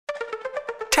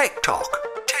Tech Talk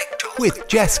with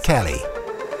Jess Kelly.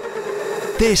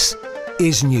 This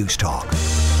is News Talk.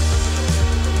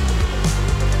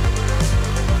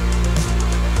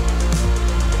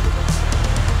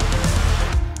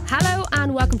 Hello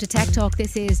and welcome to Tech Talk.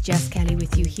 This is Jess Kelly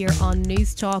with you here on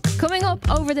News Talk. Coming up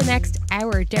over the next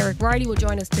hour, Derek Reilly will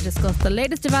join us to discuss the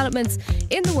latest developments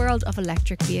in the world of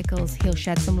electric vehicles. He'll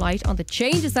shed some light on the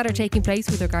changes that are taking place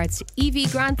with regards to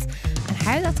EV grants and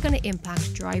how that's going to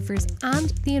impact drivers and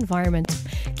the environment.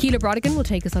 Kiela Brodigan will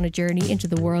take us on a journey into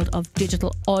the world of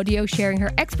digital audio, sharing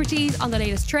her expertise on the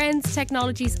latest trends,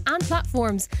 technologies and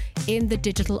platforms in the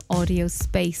digital audio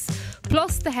space.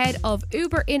 Plus, the head of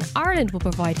Uber in Ireland will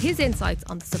provide his insights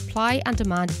on the supply and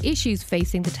demand issues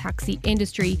facing the taxi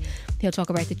industry. He'll talk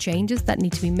about the changes that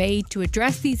need to be made to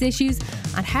address these issues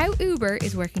and how Uber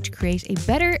is working to create a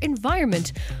better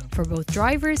environment for both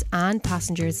drivers and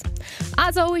passengers.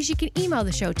 As always, you can email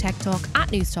the show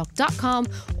techtalk@newstalk.com,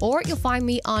 or you'll find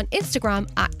me on Instagram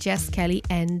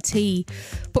 @JessKellyNT.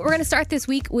 But we're going to start this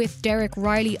week with Derek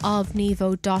Reilly of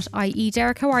Nevo.ie.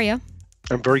 Derek, how are you?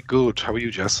 I'm very good. How are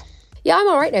you, Jess? Yeah, I'm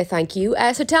all right now, thank you.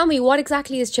 So tell me, what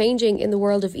exactly is changing in the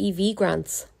world of EV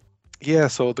grants? Yeah,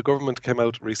 so the government came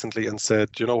out recently and said,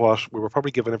 you know what, we were probably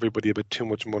giving everybody a bit too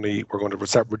much money. We're going to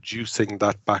start reducing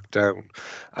that back down.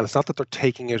 And it's not that they're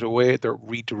taking it away, they're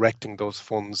redirecting those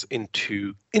funds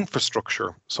into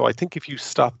infrastructure. So I think if you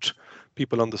stopped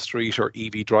people on the street or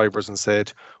EV drivers and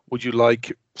said, would you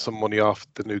like some money off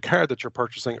the new car that you're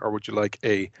purchasing, or would you like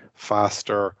a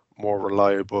faster, more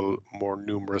reliable, more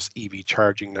numerous EV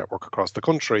charging network across the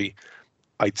country?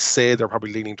 I'd say they're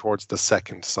probably leaning towards the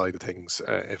second side of things,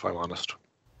 if I'm honest.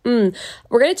 We're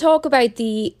going to talk about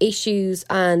the issues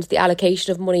and the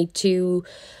allocation of money to,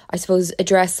 I suppose,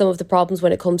 address some of the problems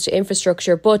when it comes to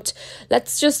infrastructure. But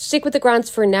let's just stick with the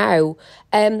grants for now.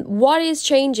 What is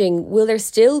changing? Will there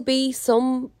still be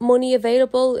some money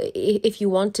available if you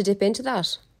want to dip into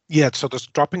that? Yeah, so there's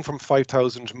dropping from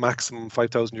 5,000, maximum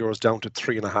 5,000 euros down to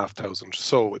 3,500.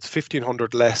 So it's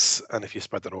 1,500 less. And if you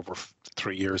spread that over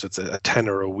 3 years, it's a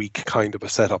tenner a week kind of a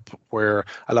setup where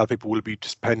a lot of people will be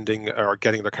spending or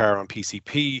getting their car on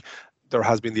PCP. There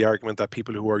has been the argument that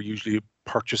people who are usually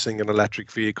purchasing an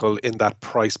electric vehicle in that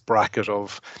price bracket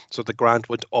of, so the grant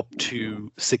went up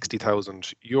to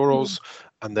 60,000 euros.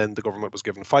 And then the government was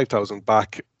given 5,000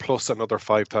 back, plus another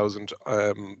 5,000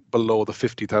 below the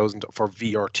 50,000 for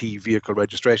VRT, vehicle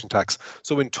registration tax.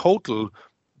 So in total,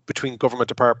 between government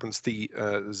departments, the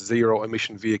Zero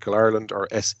Emission Vehicle Ireland, or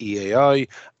SEAI,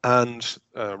 and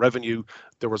Revenue,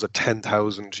 there was a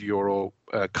 10,000 euro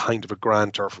kind of a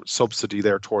grant or subsidy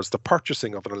there towards the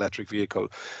purchasing of an electric vehicle.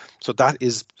 So that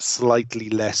is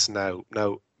slightly less now.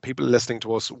 Now, people listening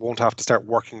to us won't have to start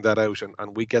working that out,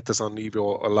 and we get this on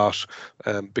Nevo a lot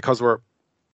because we're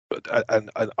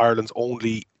Ireland's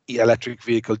only electric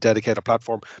vehicle dedicated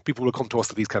platform. People will come to us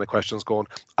with these kind of questions going,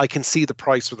 I can see the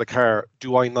price for the car,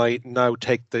 do I now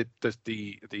take the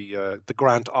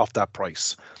grant off that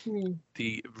price?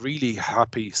 The really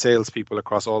happy salespeople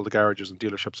across all the garages and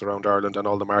dealerships around Ireland and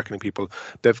all the marketing people,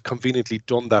 they've conveniently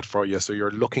done that for you. So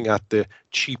you're looking at the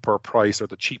cheaper price or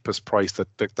the cheapest price that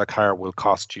the car will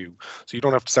cost you. So you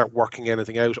don't have to start working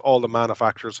anything out. All the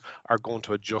manufacturers are going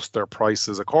to adjust their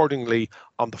prices accordingly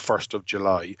on the 1st of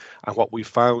July. And what we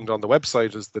found on the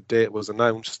website is the day it was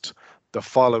announced, the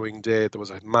following day there was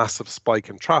a massive spike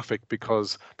in traffic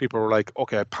because people were like,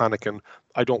 okay, I'm panicking.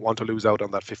 I don't want to lose out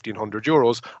on that 1,500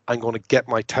 euros. I'm going to get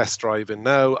my test drive in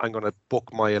now. I'm going to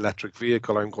book my electric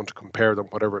vehicle. I'm going to compare them,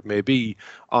 whatever it may be,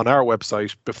 on our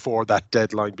website before that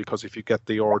deadline, because if you get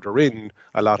the order in,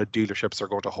 a lot of dealerships are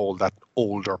going to hold that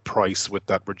older price with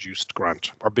that reduced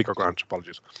grant, or bigger grant,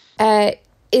 apologies.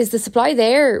 Is the supply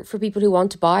there for people who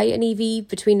want to buy an EV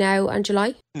between now and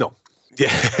July? No. Yeah,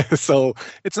 so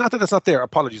it's not that it's not there.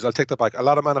 Apologies, I'll take that back. A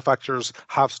lot of manufacturers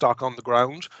have stock on the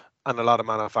ground, and a lot of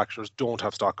manufacturers don't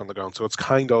have stock on the ground. So it's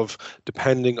kind of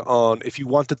depending on if you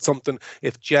wanted something,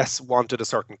 if Jess wanted a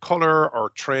certain color or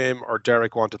trim, or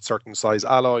Derek wanted certain size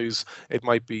alloys, it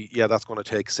might be, yeah, that's going to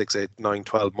take 6, 8, 9,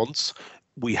 12 months.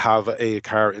 We have a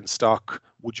car in stock.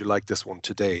 Would you like this one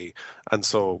today? And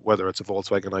so whether it's a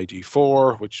Volkswagen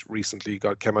ID4, which recently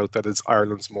came out that is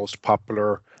Ireland's most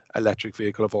popular electric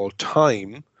vehicle of all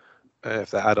time,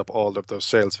 if they add up all of those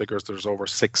sales figures, there's over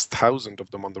 6,000 of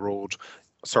them on the road,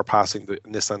 surpassing the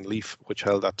Nissan Leaf, which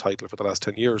held that title for the last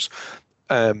 10 years.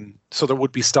 So there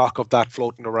would be stock of that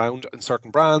floating around in certain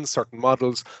brands, certain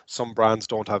models. Some brands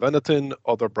don't have anything.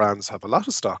 Other brands have a lot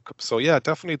of stock. So yeah,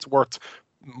 definitely it's worth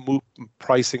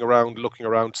pricing around, looking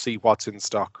around, see what's in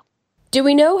stock. Do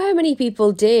we know how many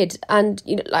people did? And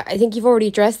I think you've already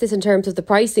addressed this in terms of the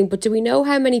pricing, but do we know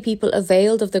how many people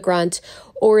availed of the grant,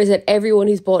 or is it everyone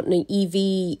who's bought an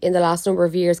EV in the last number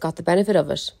of years got the benefit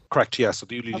of it? Correct, yes. So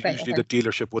usually the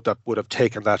dealership would have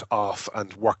taken that off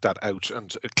and worked that out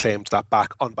and claimed that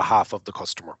back on behalf of the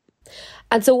customer.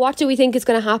 And so what do we think is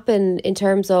going to happen in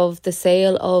terms of the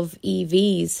sale of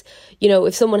EVs?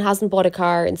 If someone hasn't bought a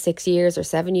car in 6 years or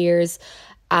 7 years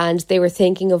and they were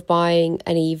thinking of buying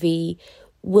an EV,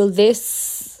 will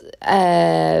this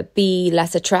be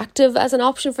less attractive as an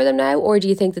option for them now? Or do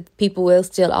you think that people will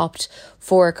still opt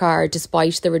for a car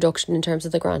despite the reduction in terms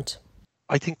of the grant?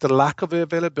 I think the lack of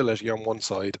availability on one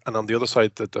side, and on the other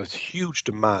side, there's huge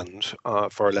demand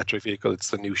for electric vehicles. It's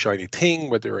the new shiny thing,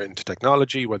 whether you're into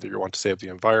technology, whether you want to save the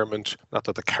environment. Not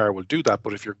that the car will do that,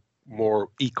 but if you're more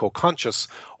eco-conscious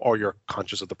or you're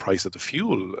conscious of the price of the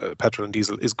fuel, petrol and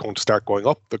diesel is going to start going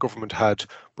up. The government had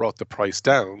brought the price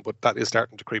down, but that is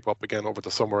starting to creep up again over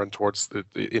the summer and towards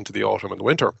into the autumn and the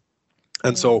winter.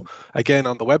 And so, again,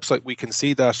 on the website, we can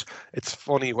see that it's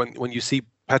funny when you see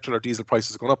petrol or diesel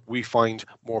prices going up, we find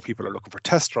more people are looking for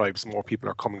test drives, more people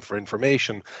are coming for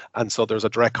information. And so there's a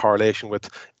direct correlation with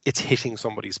it's hitting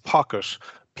somebody's pocket.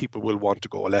 People will want to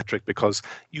go electric because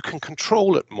you can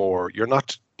control it more. You're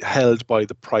not held by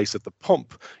the price at the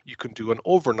pump. You can do an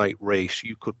overnight rate.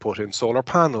 You could put in solar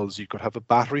panels. You could have a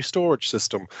battery storage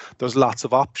system. There's lots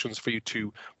of options for you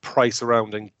to price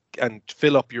around and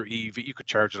fill up your EV. You could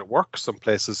charge it at work. Some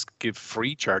places give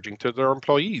free charging to their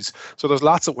employees. So there's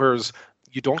lots of, whereas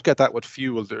you don't get that with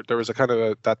fuel. There is a kind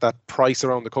of that price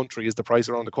around the country is the price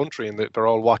around the country, and they're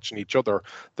all watching each other.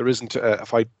 There isn't,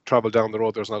 if I travel down the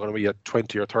road, there's not going to be a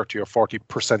 20 or 30 or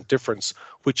 40% difference,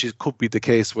 which could be the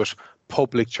case with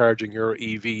public charging your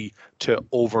EV to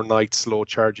overnight slow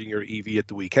charging your EV at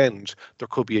the weekend. There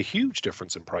could be a huge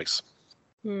difference in price.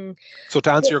 So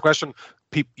to answer your question,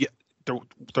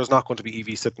 there's not going to be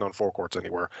EV sitting on forecourts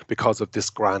anywhere because of this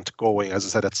grant going. As I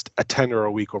said, it's a tenner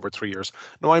a week over 3 years.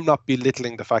 Now, I'm not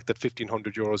belittling the fact that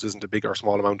 €1,500 isn't a big or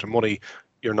small amount of money.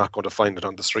 You're not going to find it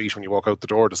on the street when you walk out the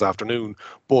door this afternoon.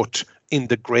 But in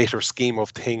the greater scheme of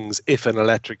things, if an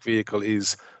electric vehicle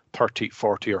is 30,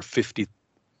 40 or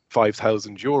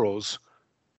 55,000 euros,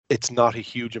 it's not a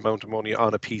huge amount of money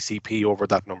on a PCP over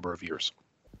that number of years.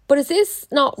 But is this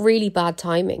not really bad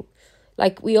timing?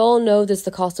 Like, we all know there's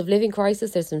the cost of living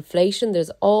crisis, there's inflation,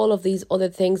 there's all of these other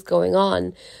things going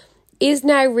on. Is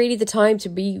now really the time to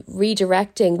be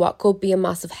redirecting what could be a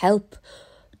massive help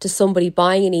to somebody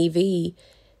buying an EV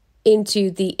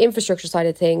into the infrastructure side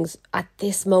of things at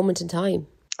this moment in time?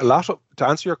 To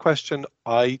answer your question,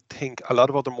 I think a lot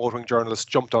of other motoring journalists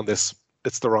jumped on this.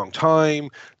 It's the wrong time.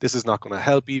 This is not going to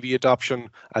help EV adoption.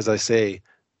 As I say,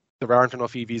 there aren't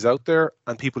enough EVs out there,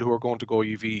 and people who are going to go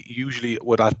EV, usually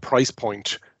with that price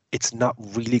point, it's not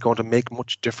really going to make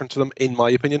much difference to them, in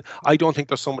my opinion. I don't think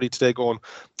there's somebody today going,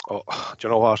 oh, do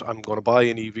you know what, I'm going to buy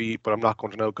an EV, but I'm not going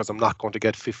to know because I'm not going to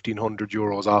get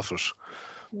 €1,500 off it.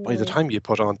 By the time you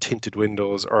put on tinted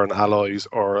windows or an alloys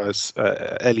or a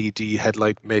LED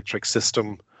headlight matrix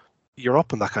system, you're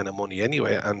up in that kind of money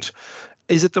anyway. And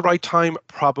is it the right time?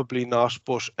 Probably not.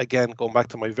 But again, going back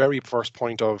to my very first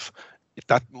point of, if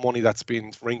that money that's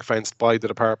been ring-fenced by the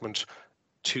department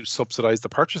to subsidise the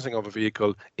purchasing of a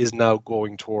vehicle is now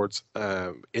going towards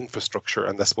infrastructure.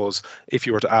 And I suppose if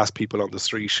you were to ask people on the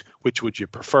street, which would you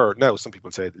prefer? Now, some people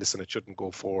say, listen, we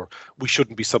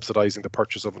shouldn't be subsidising the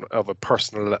purchase of a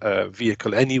personal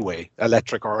vehicle anyway,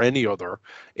 electric or any other.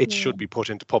 It should be put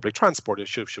into public transport. It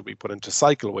should be put into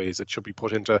cycleways. It should be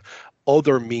put into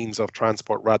other means of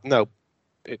transport. Now,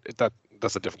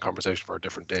 that's a different conversation for a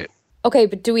different day. Okay,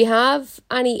 but do we have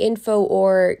any info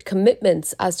or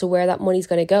commitments as to where that money's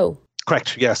going to go?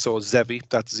 Correct, yeah. So ZEVI,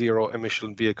 that's Zero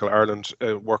Emission Vehicle Ireland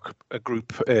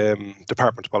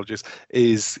department,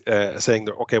 is saying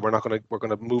that, okay, we're going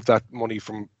to move that money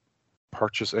from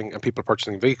purchasing and people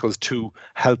purchasing vehicles to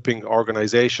helping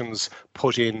organisations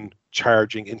put in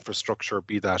charging infrastructure,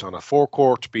 be that on a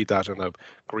forecourt, be that on a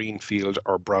greenfield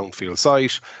or brownfield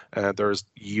site. There's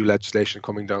EU legislation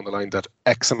coming down the line that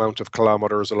X amount of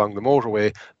kilometres along the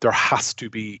motorway, there has to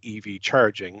be EV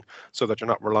charging so that you're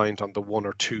not reliant on the one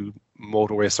or two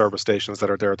motorway service stations that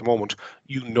are there at the moment.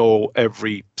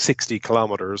 Every 60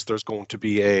 kilometres there's going to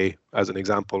be as an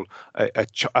example,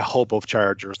 a hub of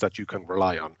chargers that you can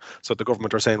rely on. So the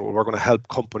government are saying, well, we're going to help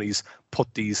companies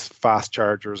put these fast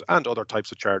chargers and other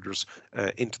types of chargers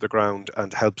into the ground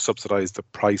and help subsidise the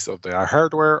price of the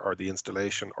hardware or the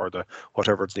installation or the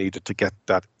whatever it's needed to get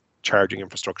that charging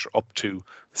infrastructure up to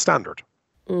standard.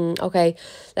 Okay,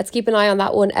 let's keep an eye on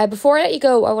that one. Before I let you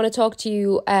go, I want to talk to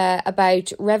you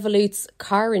about Revolut's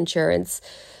car insurance.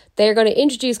 they're going to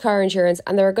introduce car insurance,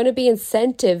 and there are going to be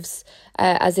incentives,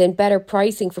 as in better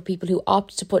pricing for people who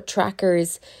opt to put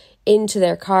trackers into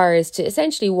their cars to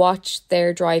essentially watch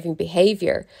their driving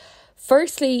behaviour.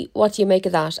 Firstly, what do you make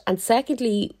of that? And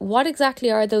secondly, what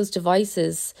exactly are those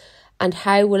devices and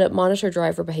how will it monitor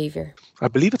driver behaviour? I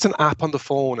believe it's an app on the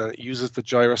phone, and it uses the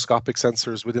gyroscopic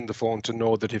sensors within the phone to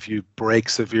know that if you brake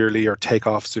severely or take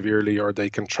off severely, or they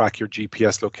can track your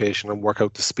GPS location and work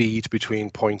out the speed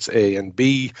between points A and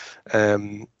B.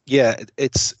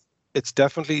 It's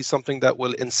definitely something that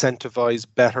will incentivize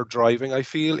better driving, I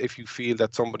feel. If you feel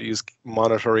that somebody is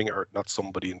monitoring, or not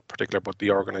somebody in particular, but the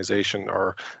organization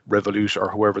or Revolut or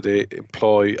whoever they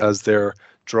employ as their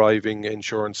driving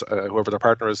insurance, whoever their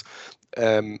partner is.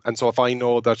 And so if I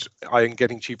know that I am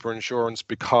getting cheaper insurance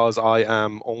because I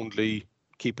am only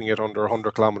keeping it under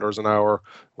 100 kilometers an hour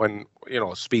when,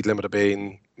 speed limit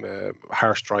obeying,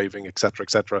 harsh driving, etc.,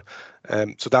 etc.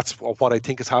 So that's what I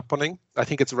think is happening. I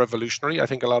think it's revolutionary. I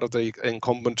think a lot of the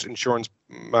incumbent insurance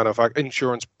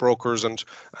brokers and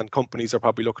companies are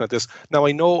probably looking at this. Now,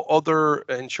 I know other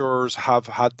insurers have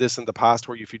had this in the past,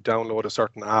 where if you download a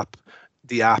certain app,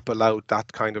 the app allowed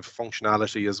that kind of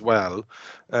functionality as well.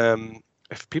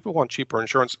 If people want cheaper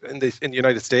insurance in the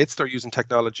United States, they're using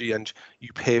technology, and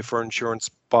you pay for insurance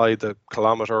by the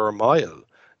kilometre or mile.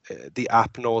 The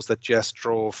app knows that Jess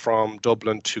drove from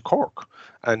Dublin to Cork,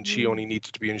 and she only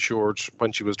needed to be insured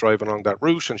when she was driving along that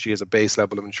route, and she has a base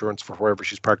level of insurance for wherever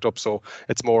she's parked up. So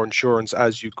it's more insurance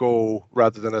as you go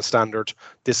rather than a standard,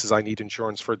 I need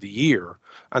insurance for the year.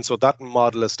 And so that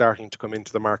model is starting to come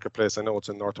into the marketplace. I know it's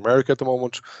in North America at the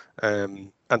moment.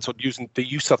 And so using the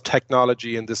use of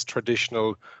technology in this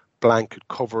traditional blanket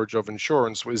coverage of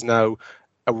insurance is now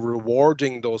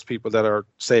rewarding those people that are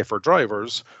safer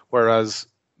drivers, whereas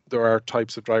there are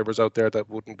types of drivers out there that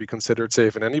wouldn't be considered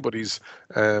safe in anybody's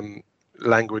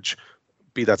language,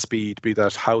 be that speed, be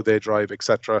that how they drive,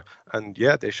 etc. And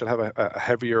yeah, they should have a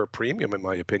heavier premium, in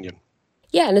my opinion.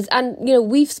 Yeah, and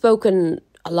we've spoken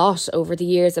a lot over the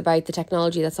years about the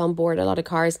technology that's on board a lot of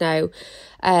cars now,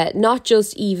 not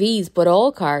just EVs, but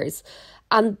all cars.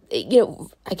 And,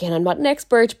 again, I'm not an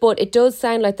expert, but it does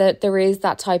sound like that there is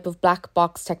that type of black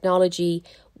box technology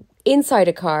inside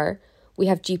a car. We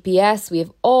have GPS, we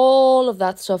have all of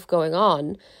that stuff going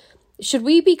on. Should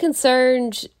we be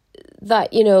concerned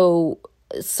that,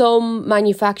 some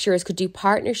manufacturers could do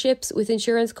partnerships with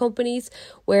insurance companies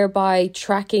whereby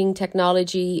tracking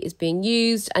technology is being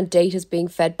used and data is being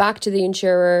fed back to the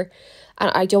insurer?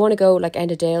 And I don't want to go like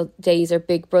end of days or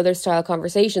Big Brother style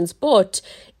conversations, but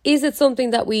is it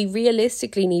something that we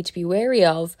realistically need to be wary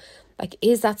of? Like,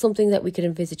 is that something that we could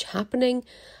envisage happening?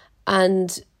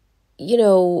 And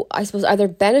I suppose, are there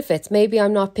benefits? Maybe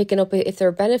I'm not picking up if there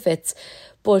are benefits,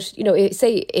 but,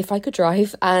 say if I could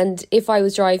drive, and if I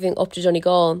was driving up to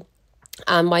Donegal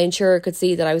and my insurer could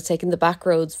see that I was taking the back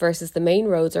roads versus the main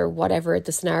roads, or whatever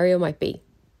the scenario might be.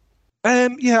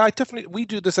 We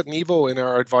do this at Nevo in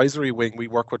our advisory wing. We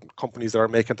work with companies that are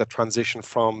making the transition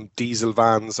from diesel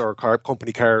vans or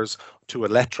company cars to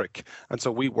electric. And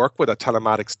so we work with a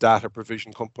telematics data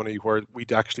provision company where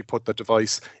we'd actually put the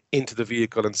device into the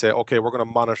vehicle and say, okay, we're going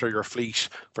to monitor your fleet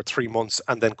for 3 months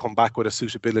and then come back with a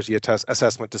suitability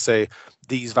assessment to say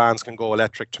these vans can go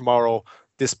electric tomorrow.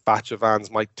 This batch of vans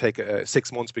might take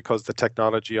 6 months because the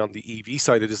technology on the EV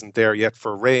side, it isn't there yet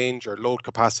for range or load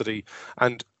capacity.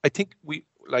 And I think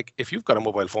if you've got a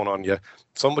mobile phone on you,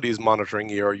 somebody is monitoring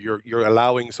you, or you're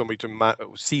allowing somebody to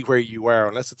see where you are,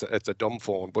 unless it's a dumb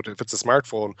phone. But if it's a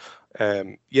smartphone,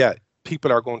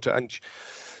 people are going to, and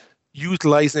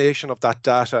utilization of that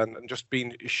data and just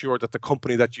being sure that the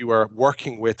company that you are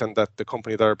working with and that the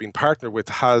company that are being partnered with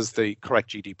has the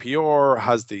correct GDPR,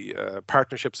 has the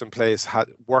partnerships in place,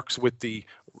 works with the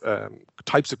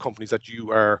types of companies that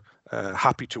you are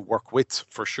happy to work with,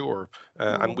 for sure.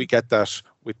 And we get that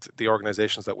with the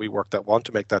organizations that we work that want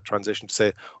to make that transition to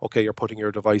say, okay, you're putting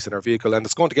your device in our vehicle. And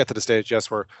it's going to get to the stage,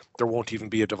 yes, where there won't even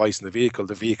be a device in the vehicle.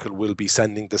 The vehicle will be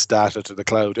sending this data to the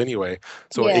cloud anyway.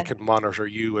 So it can monitor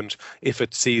you. And if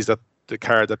it sees that the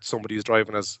car that somebody is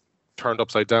driving has turned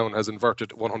upside down, has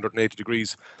inverted 180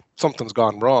 degrees, something's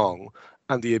gone wrong.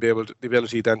 And the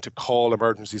ability then to call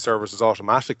emergency services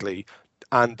automatically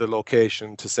and the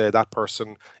location to say that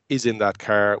person is in that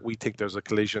car. We think there's a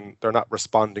collision. They're not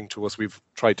responding to us. We've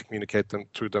tried to communicate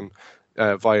to them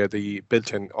via the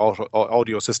built-in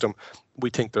audio system.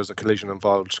 We think there's a collision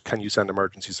involved. Can you send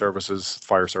emergency services,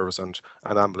 fire service and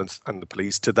an ambulance and the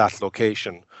police to that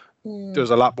location? There's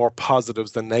a lot more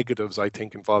positives than negatives, I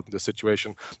think, involved in this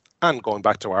situation. And going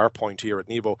back to our point here at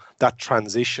Nevo, that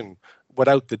transition,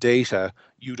 without the data,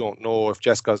 you don't know if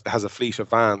Jessica has a fleet of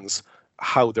vans,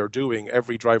 how they're doing,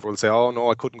 every driver will say, oh no,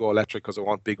 I couldn't go electric because I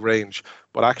want big range.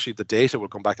 But actually the data will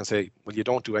come back and say, well, you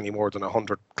don't do any more than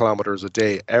 100 kilometers a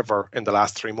day ever in the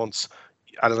last 3 months.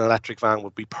 And an electric van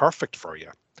would be perfect for you.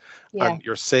 Yeah. And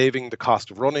you're saving the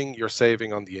cost of running, you're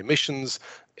saving on the emissions.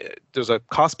 There's a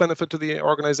cost benefit to the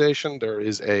organization. There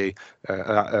is an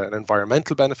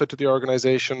environmental benefit to the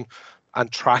organization, and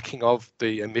tracking of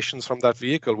the emissions from that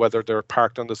vehicle, whether they're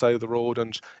parked on the side of the road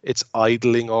and it's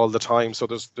idling all the time. So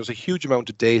there's a huge amount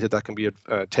of data that can be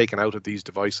taken out of these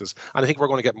devices. And I think we're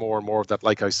going to get more and more of that,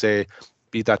 like I say,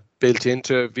 be that built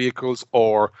into vehicles,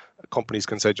 or companies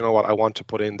can say, you know what, I want to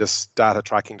put in this data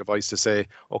tracking device to say,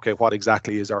 okay, what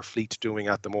exactly is our fleet doing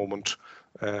at the moment?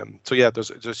 So yeah,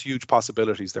 there's huge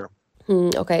possibilities there.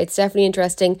 Okay, it's definitely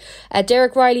interesting.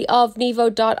 Derek Reilly of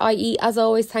Nevo.ie, as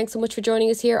always, thanks so much for joining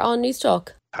us here on News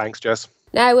Talk. Thanks, Jess.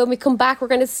 Now, when we come back, we're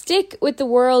going to stick with the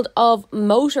world of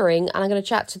motoring, and I'm going to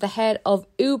chat to the head of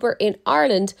Uber in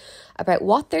Ireland about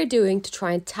what they're doing to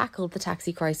try and tackle the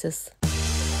taxi crisis.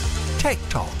 Tech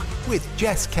Talk with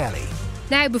Jess Kelly.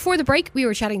 Now, before the break, we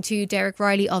were chatting to Derek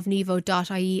Reilly of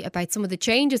Nevo.ie about some of the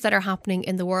changes that are happening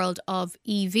in the world of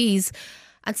EVs.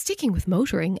 And sticking with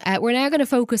motoring, we're now going to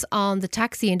focus on the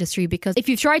taxi industry, because if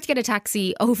you've tried to get a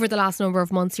taxi over the last number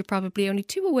of months, you're probably only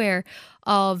too aware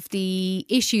of the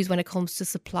issues when it comes to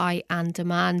supply and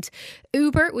demand.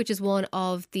 Uber, which is one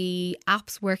of the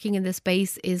apps working in this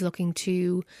space, is looking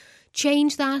to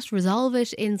change that, resolve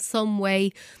it in some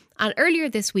way. And earlier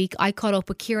this week, I caught up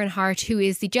with Kieran, Harte, who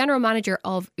is the general manager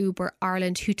of Uber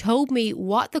Ireland, who told me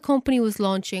what the company was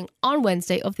launching on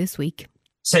Wednesday of this week.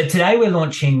 So today we're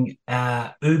launching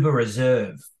Uber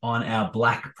Reserve on our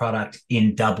Black product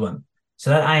in Dublin.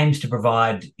 So that aims to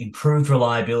provide improved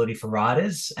reliability for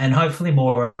riders and hopefully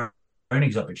more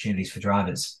earnings opportunities for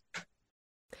drivers.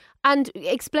 And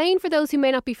explain for those who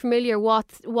may not be familiar what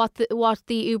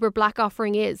the Uber Black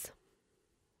offering is.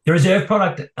 The Reserve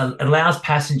product allows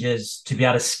passengers to be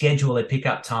able to schedule their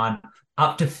pickup time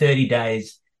up to 30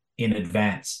 days in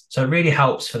advance. So it really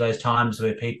helps for those times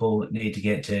where people need to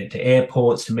get to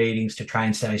airports, to meetings, to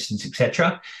train stations,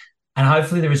 etc. And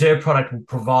hopefully the Reserve product will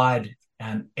provide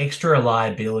extra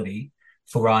reliability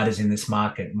for riders in this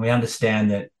market. And we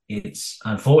understand that it's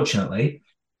unfortunately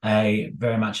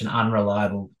very much an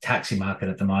unreliable taxi market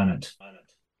at the moment.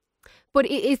 But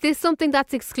is this something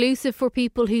that's exclusive for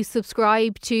people who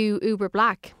subscribe to Uber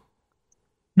Black?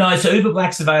 No, so Uber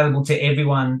Black's available to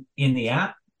everyone in the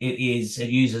app. It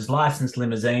uses licensed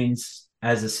limousines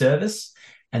as a service.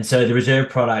 And so the Reserve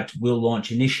product will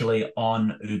launch initially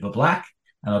on Uber Black,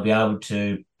 and they'll be able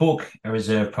to book a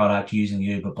Reserve product using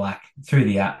Uber Black through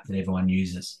the app that everyone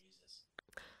uses.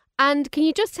 And can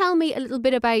you just tell me a little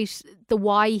bit about the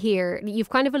why here? You've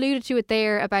kind of alluded to it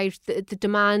there about the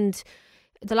demand.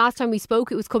 The last time we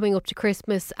spoke, it was coming up to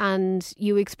Christmas, and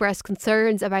you expressed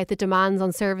concerns about the demands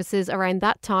on services around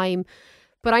that time.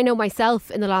 But I know myself,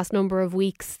 in the last number of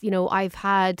weeks, I've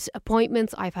had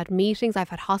appointments, I've had meetings, I've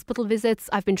had hospital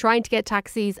visits, I've been trying to get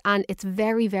taxis, and it's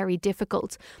very, very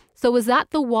difficult. So was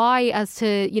that the why as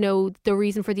to, the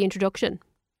reason for the introduction?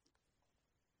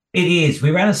 It is. We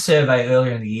ran a survey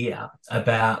earlier in the year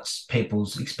about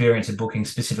people's experience of booking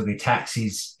specifically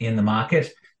taxis in the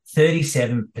market.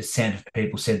 37% of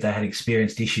people said they had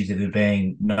experienced issues of there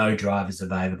being no drivers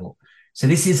available. So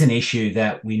this is an issue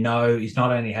that we know is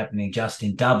not only happening just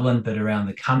in Dublin, but around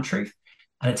the country.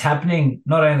 And it's happening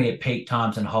not only at peak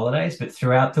times and holidays, but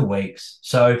throughout the weeks.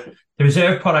 So the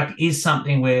Reserve product is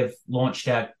something we've launched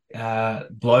out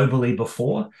globally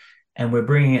before, and we're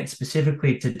bringing it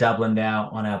specifically to Dublin now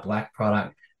on our Black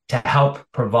product to help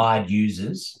provide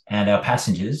users and our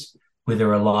passengers with a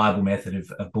reliable method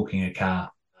of booking a car.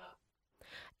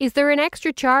 Is there an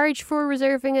extra charge for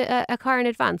reserving a car in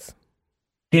advance?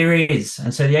 There is.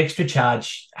 And so the extra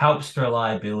charge helps the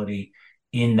reliability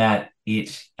in that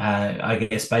it,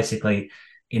 basically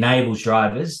enables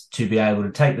drivers to be able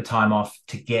to take the time off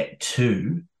to get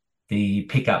to the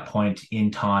pickup point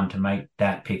in time to make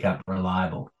that pickup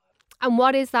reliable. And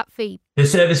what is that fee? The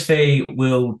service fee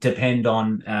will depend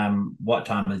on what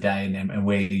time of the day and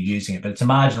where you're using it, but it's a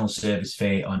marginal service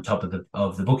fee on top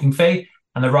of the booking fee,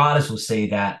 and the riders will see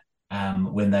that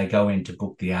when they go in to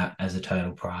book the app as a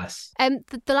total price.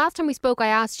 The last time we spoke, I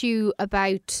asked you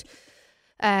about,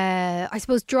 I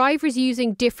suppose, drivers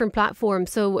using different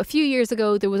platforms. So a few years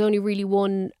ago, there was only really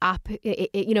one app,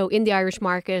 in the Irish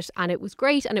market, and it was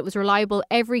great and it was reliable.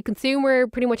 Every consumer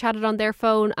pretty much had it on their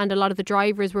phone, and a lot of the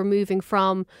drivers were moving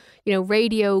from,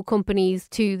 radio companies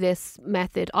to this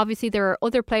method. Obviously, there are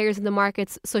other players in the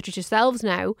markets, such as yourselves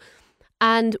now.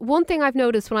 And one thing I've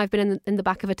noticed when I've been in the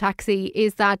back of a taxi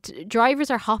is that drivers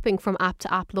are hopping from app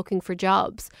to app looking for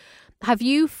jobs. Have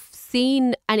you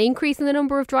seen an increase in the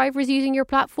number of drivers using your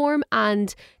platform?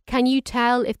 And can you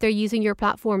tell if they're using your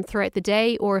platform throughout the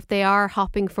day or if they are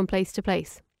hopping from place to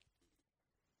place?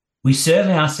 We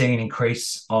certainly are seeing an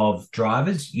increase of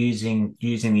drivers using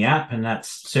the app, and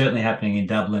that's certainly happening in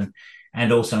Dublin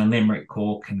and also in Limerick,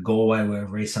 Cork and Galway, where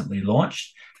we've recently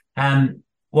launched.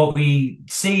 What we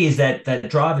see is that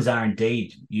drivers are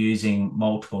indeed using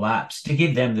multiple apps to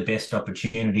give them the best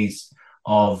opportunities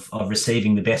of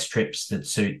receiving the best trips that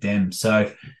suit them.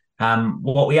 So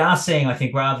what we are seeing, I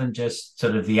think, rather than just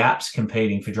sort of the apps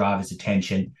competing for drivers'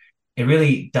 attention, it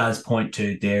really does point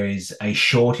to there is a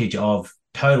shortage of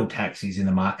total taxis in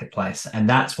the marketplace, and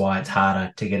that's why it's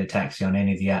harder to get a taxi on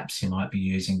any of the apps you might be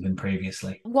using than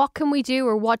previously. What can we do,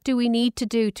 or what do we need to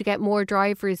do to get more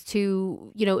drivers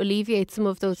to, alleviate some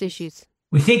of those issues?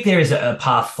 We think there is a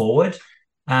path forward,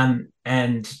 and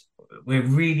we're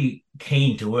really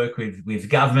keen to work with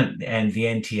government and the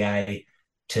NTA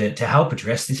to help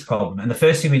address this problem. And the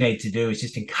first thing we need to do is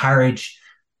just encourage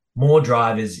more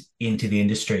drivers into the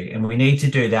industry. And we need to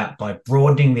do that by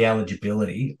broadening the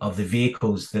eligibility of the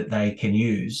vehicles that they can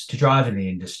use to drive in the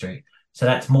industry. So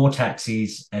that's more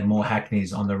taxis and more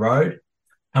hackneys on the road.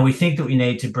 And we think that we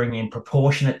need to bring in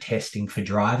proportionate testing for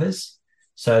drivers,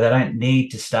 so they don't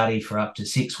need to study for up to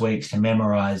 6 weeks to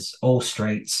memorise all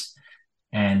streets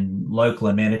and local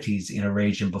amenities in a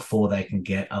region before they can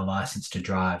get a licence to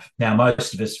drive. Now,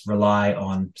 most of us rely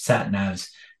on sat-navs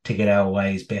to get our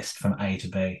ways best from A to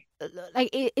B. Like,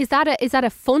 is that a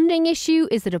funding issue?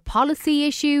 Is it a policy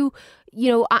issue?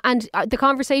 And the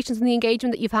conversations and the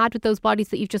engagement that you've had with those bodies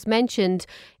that you've just mentioned,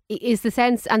 is the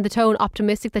sense and the tone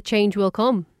optimistic that change will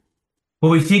come?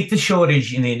 Well, we think the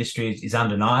shortage in the industry is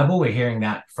undeniable. We're hearing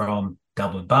that from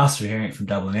Dublin Bus, we're hearing it from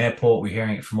Dublin Airport, we're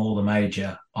hearing it from all the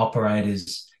major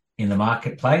operators in the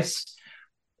marketplace.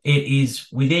 It is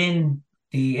within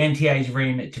the NTA's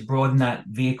remit to broaden that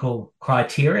vehicle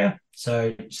criteria,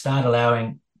 so start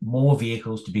allowing more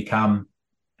vehicles to become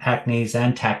hackneys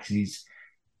and taxis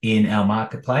in our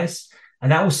marketplace,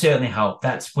 and that will certainly help.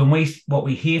 That's when what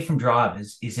we hear from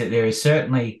drivers is that there is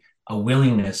certainly a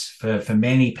willingness for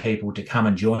many people to come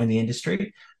and join the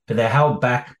industry, but they're held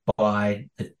back by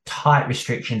the tight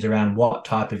restrictions around what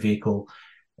type of vehicle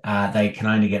they can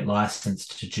only get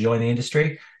licensed to join the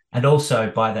industry. And also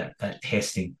by that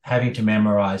testing, having to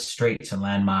memorise streets and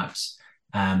landmarks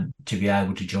to be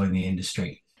able to join the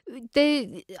industry.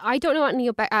 I don't know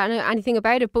anything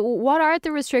about it, but what are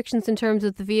the restrictions in terms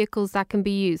of the vehicles that can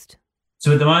be used?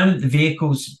 So at the moment, the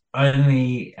vehicles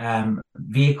only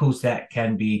vehicles that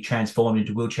can be transformed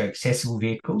into wheelchair accessible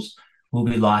vehicles will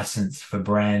be licensed for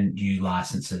brand new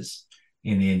licenses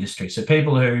in the industry. So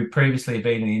people who previously have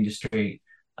been in the industry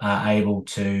are able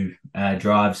to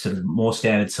drive sort of more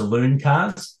standard saloon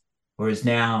cars, whereas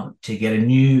now to get a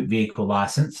new vehicle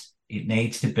license, it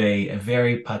needs to be a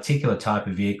very particular type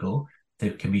of vehicle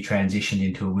that can be transitioned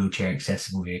into a wheelchair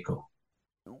accessible vehicle.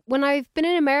 When I've been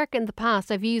in America in the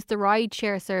past, I've used the ride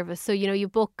share service. So, you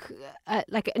book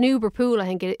like an Uber pool, I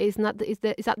think is that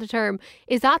the term?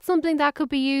 Is that something that could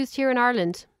be used here in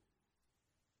Ireland?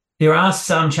 There are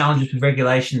some challenges with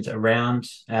regulations around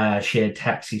shared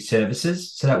taxi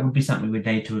services. So that would be something we'd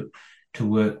need to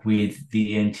work with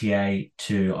the NTA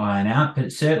to iron out.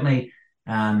 But certainly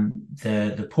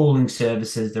the pooling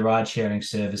services, the ride sharing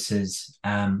services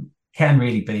can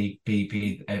really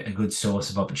be a good source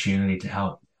of opportunity to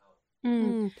help.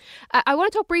 I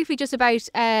want to talk briefly just about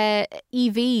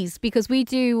EVs, because we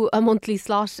do a monthly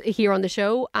slot here on the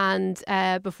show, and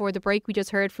before the break we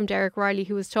just heard from Derek Reilly,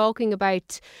 who was talking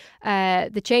about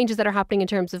the changes that are happening in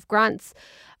terms of grants.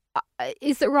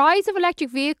 Is the rise of electric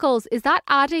vehicles, is that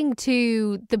adding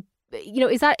to the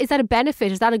is that a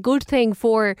benefit? Is that a good thing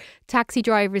for taxi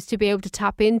drivers to be able to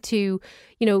tap into?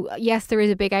 Yes, there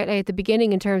is a big outlay at the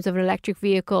beginning in terms of an electric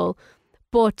vehicle,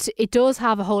 but it does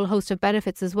have a whole host of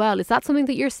benefits as well. Is that something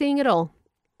that you're seeing at all?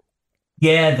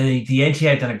 Yeah, the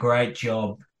NTA have done a great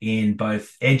job in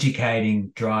both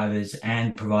educating drivers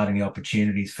and providing the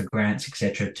opportunities for grants,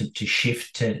 etc., to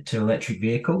shift to electric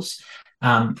vehicles.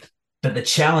 But the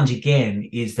challenge again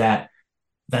is that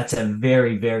that's a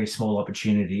very, very small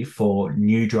opportunity for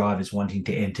new drivers wanting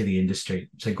to enter the industry.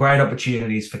 So great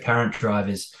opportunities for current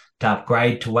drivers to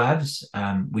upgrade to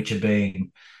WAVs, which are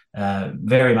being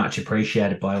very much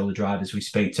appreciated by all the drivers we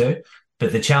speak to.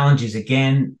 But the challenge is,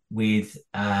 again, with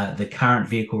the current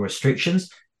vehicle restrictions,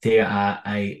 there are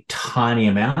a tiny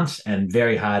amount and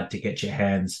very hard to get your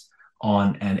hands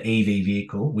on an EV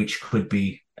vehicle, which could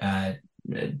be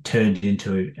turned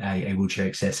into a wheelchair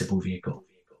accessible vehicle.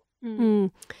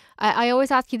 I always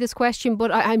ask you this question,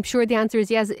 but I'm sure the answer is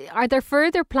yes. Are there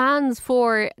further plans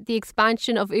for the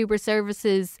expansion of Uber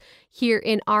services here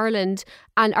in Ireland?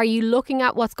 And are you looking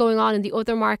at what's going on in the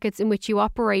other markets in which you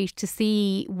operate to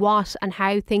see what and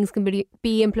how things can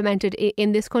be implemented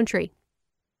in this country?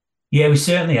 Yeah, we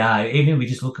certainly are. Even if we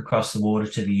just look across the water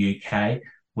to the UK,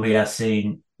 we are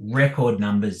seeing record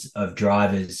numbers of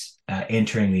drivers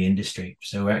entering the industry.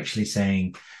 So we're actually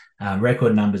seeing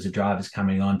record numbers of drivers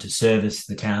coming on to service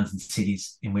the towns and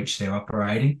cities in which they're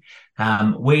operating.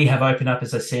 We have opened up,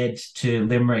 as I said, to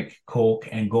Limerick, Cork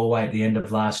and Galway at the end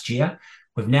of last year.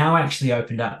 We've now actually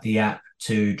opened up the app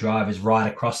to drivers right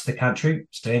across the country.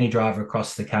 So any driver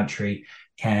across the country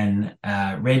can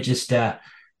register,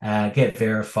 get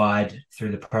verified through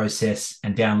the process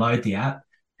and download the app.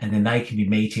 And then they can be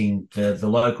meeting the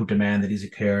local demand that is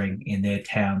occurring in their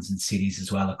towns and cities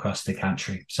as well across the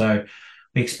country. So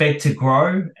we expect to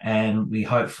grow, and we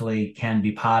hopefully can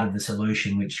be part of the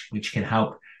solution which can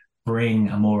help bring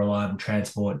a more reliable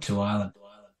transport to Ireland.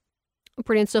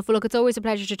 Brilliant stuff. Well, look, it's always a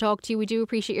pleasure to talk to you. We do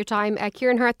appreciate your time.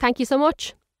 Kieran Harte, thank you so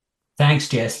much. Thanks,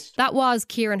 Jess. That was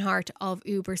Kieran Harte of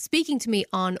Uber speaking to me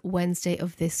on Wednesday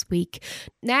of this week.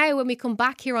 Now, when we come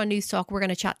back here on News Talk, we're going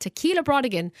to chat to Kiela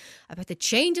Brodigan about the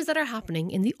changes that are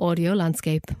happening in the audio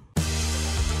landscape.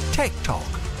 Tech Talk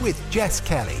with Jess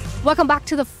Kelly. Welcome back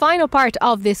to the final part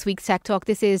of this week's Tech Talk.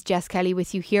 This is Jess Kelly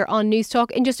with you here on News Talk.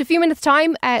 In just a few minutes'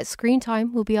 time, Screen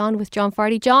Time will be on with John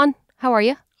Fardy. John, how are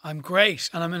you? I'm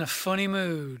great, and I'm in a funny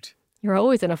mood. You're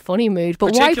always in a funny mood,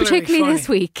 but why particularly this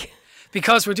week?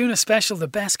 Because we're doing a special, the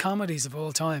best comedies of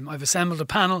all time. I've assembled a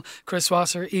panel, Chris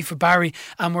Wasser, Aoife Barry,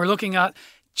 and we're looking at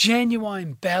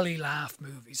genuine belly laugh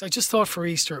movies. I just thought for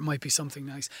Easter it might be something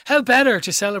nice. How better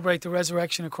to celebrate the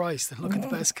resurrection of Christ than look at the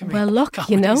best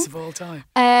comedies of all time?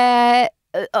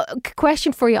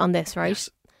 Question for you on this, right? Yes.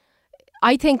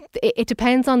 I think it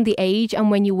depends on the age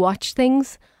and when you watch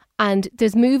things. And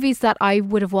there's movies that I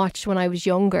would have watched when I was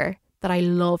younger that I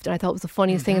loved and I thought was the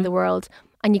funniest thing in the world.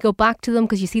 And you go back to them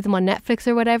because you see them on Netflix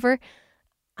or whatever,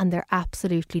 and they're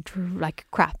absolutely like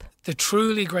crap. The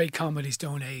truly great comedies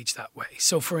don't age that way.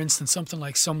 So, for instance, something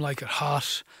like Some Like It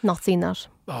Hot. Not seen that.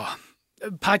 Oh,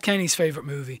 Pat Kenny's favourite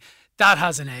movie. That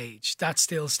hasn't aged. That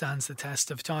still stands the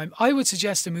test of time. I would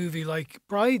suggest a movie like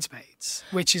Bridesmaids,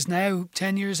 which is now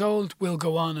 10 years old, will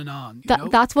go on and on.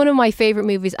 That's one of my favourite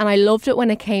movies, and I loved it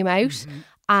when it came out. Mm-hmm.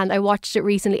 And I watched it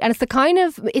recently. And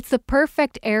it's the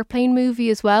perfect airplane movie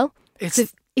as well. So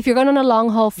if you're going on a long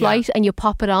haul flight and you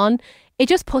pop it on, it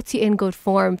just puts you in good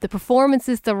form. The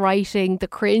performances, the writing, the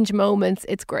cringe moments,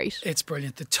 it's great. It's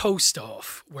brilliant. The toast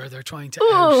off where they're trying to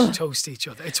out-toast each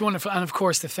other. It's wonderful. And of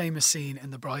course, the famous scene in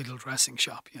the bridal dressing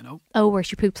shop, you know? Oh, where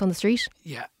she poops on the street?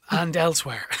 Yeah. And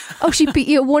elsewhere. Oh,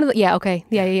 one of the... Yeah, okay.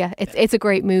 Yeah. It's a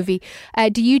great movie.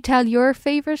 Do you tell your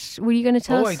favourite? Were you going to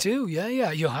tell us? Oh, I do.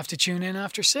 Yeah. You'll have to tune in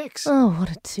after 6. Oh,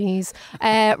 what a tease.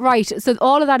 Right. So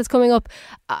all of that is coming up.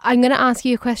 I'm going to ask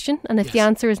you a question. And if the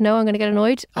answer is no, I'm going to get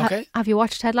annoyed. Okay. Have you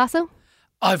watched Ted Lasso?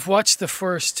 I've watched the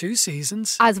first 2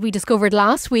 seasons. As we discovered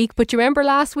last week. But you remember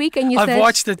last week and you said... I've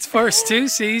watched the first 2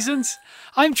 seasons.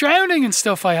 I'm drowning in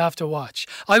stuff I have to watch.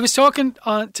 I was talking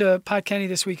to Pat Kenny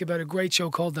this week about a great show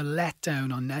called The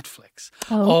Letdown on Netflix.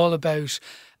 All about,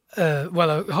 a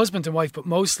husband and wife, but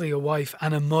mostly a wife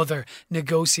and a mother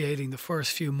negotiating the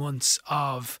first few months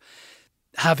of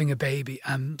having a baby.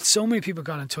 And so many people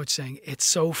got in touch saying it's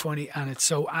so funny and it's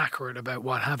so accurate about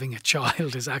what having a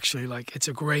child is actually like. It's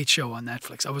a great show on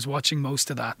Netflix. I was watching most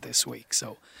of that this week.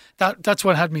 So that's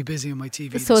what had me busy on my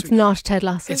TV. So it's not Ted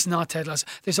Lasso? It's not Ted Lasso.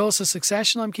 There's also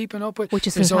Succession I'm keeping up with. Which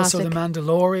is There's fantastic. also The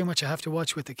Mandalorian, which I have to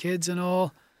watch with the kids and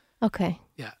all. Okay.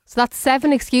 Yeah. So that's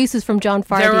 7 excuses from John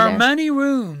Fardy. There are many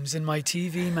rooms in my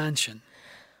TV mansion.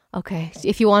 Okay.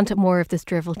 If you want more of this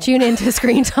drivel, tune in to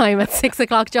Screen Time at 6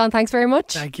 o'clock. John, thanks very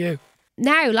much. Thank you.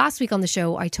 Now, last week on the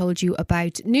show, I told you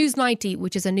about News 90,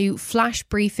 which is a new flash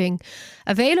briefing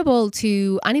available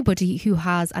to anybody who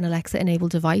has an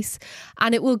Alexa-enabled device.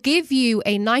 And it will give you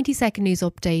a 90-second news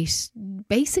update,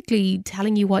 basically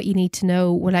telling you what you need to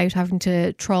know without having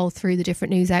to trawl through the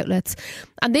different news outlets.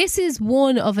 And this is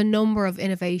one of a number of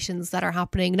innovations that are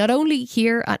happening, not only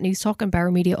here at News Talk and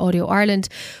Bauer Media Audio Ireland,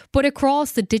 but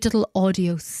across the digital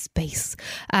audio space.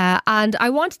 And I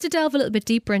wanted to delve a little bit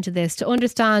deeper into this to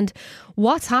understand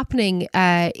what's happening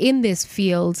in this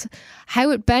field,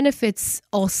 how it benefits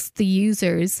us, the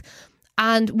users,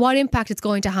 and what impact it's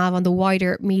going to have on the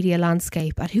wider media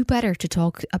landscape. And who better to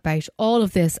talk about all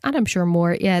of this, and I'm sure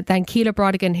more, than Kiela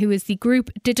Brodigan, who is the Group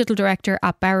Digital Director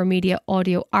at Bauer Media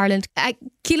Audio Ireland.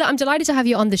 Kiela, I'm delighted to have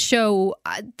you on the show.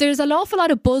 There's an awful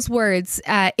lot of buzzwords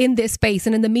in this space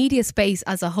and in the media space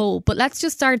as a whole, but let's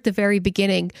just start at the very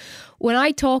beginning. When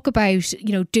I talk about,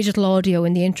 digital audio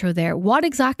in the intro there, what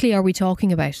exactly are we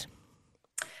talking about?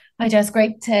 Hi Jess,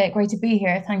 great to be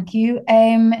here. Thank you.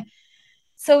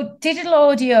 So digital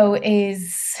audio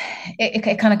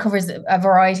it kind of covers a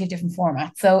variety of different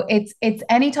formats. So it's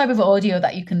any type of audio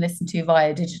that you can listen to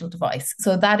via a digital device.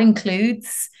 So that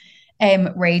includes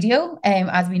radio,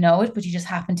 as we know it, but you just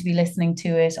happen to be listening to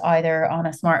it either on a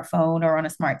smartphone or on a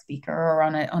smart speaker or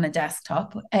on a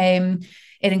desktop. It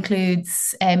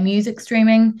includes music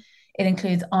streaming. It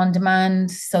includes on demand,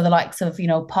 so the likes of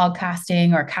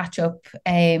podcasting or catch up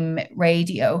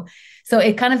radio. So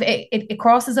it kind of it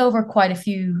crosses over quite a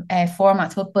few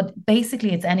formats, but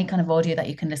basically it's any kind of audio that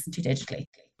you can listen to digitally.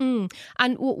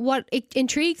 And what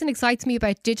intrigues and excites me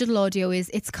about digital audio is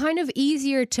it's kind of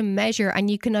easier to measure, and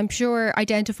you can, I'm sure,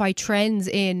 identify trends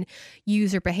in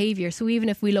user behaviour. So even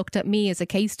if we looked at me as a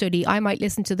case study, I might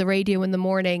listen to the radio in the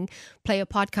morning, play a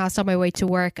podcast on my way to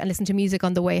work, and listen to music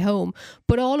on the way home.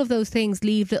 But all of those things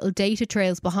leave little data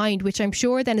trails behind, which I'm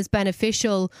sure then is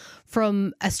beneficial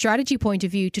from a strategy point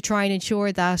of view to try and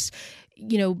ensure that,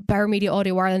 Bauer Media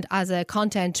Audio Ireland as a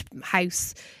content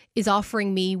house is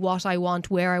offering me what I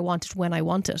want, where I want it, when I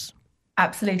want it.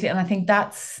 Absolutely. And I think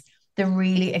that's the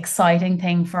really exciting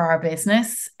thing for our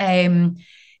business,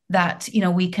 that,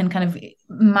 we can kind of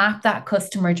map that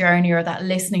customer journey or that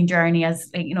listening journey as,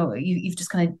 you've just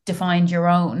kind of defined your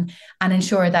own, and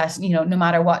ensure that, no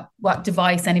matter what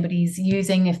device anybody's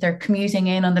using, if they're commuting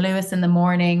in on the Lewis in the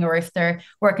morning, or if they're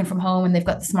working from home and they've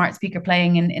got the smart speaker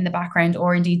playing in the background,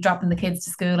 or indeed dropping the kids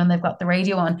to school and they've got the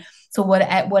radio on. So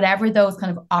whatever those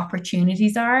kind of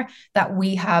opportunities are, that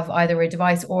we have either a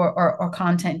device or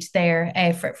content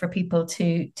there for people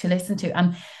to listen to.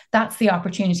 And that's the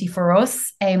opportunity for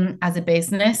us as a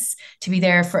business to be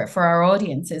there for our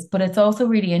audiences. But it's also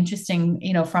really interesting,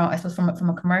 from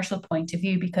a commercial point of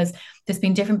view, because there's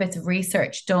been different bits of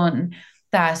research done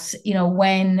that,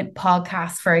 when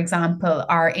podcasts, for example,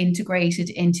 are integrated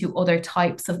into other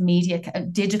types of media,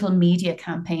 digital media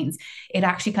campaigns, it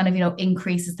actually kind of,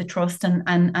 increases the trust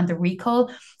and the recall.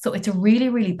 So it's a really,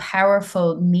 really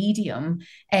powerful medium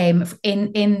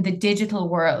in the digital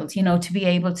world, to be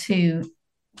able to,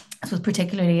 I suppose,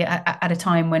 particularly at a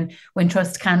time when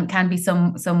trust can be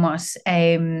somewhat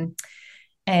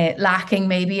lacking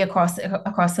maybe across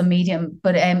some medium,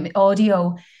 but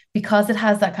audio, because it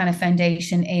has that kind of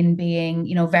foundation in being,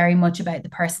 very much about the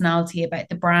personality, about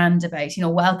the brand, about,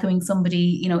 welcoming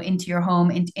somebody, into your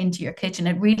home, into your kitchen.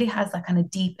 It really has that kind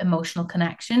of deep emotional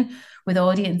connection with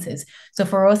audiences. So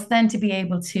for us then to be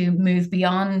able to move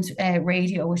beyond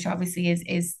radio, which obviously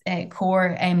is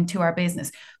core to our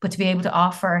business, but to be able to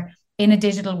offer in a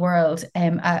digital world,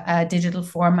 a digital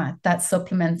format that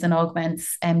supplements and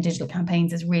augments digital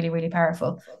campaigns is really, really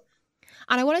powerful.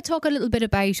 And I want to talk a little bit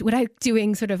about, without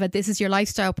doing sort of a This Is Your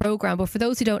Lifestyle programme, but for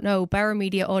those who don't know, Bauer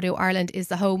Media Audio Ireland is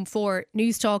the home for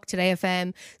News Talk, Today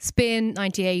FM, Spin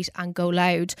 98 and Go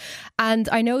Loud. And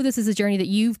I know this is a journey that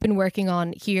you've been working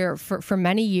on here for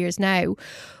many years now.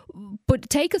 But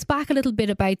take us back a little bit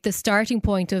about the starting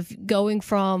point of going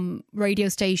from radio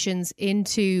stations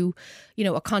into,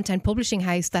 a content publishing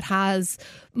house that has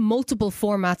multiple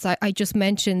formats. I just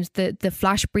mentioned the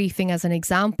flash briefing as an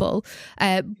example.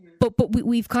 But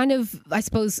we've kind of, I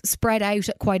suppose, spread out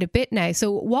quite a bit now.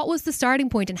 So what was the starting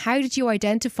point, and how did you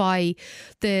identify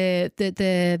the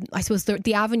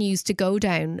avenues to go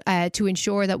down to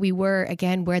ensure that we were,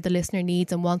 again, where the listener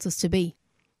needs and wants us to be?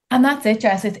 And that's it,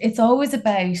 Jess. It's always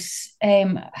about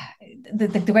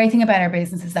the great thing about our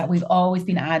business is that we've always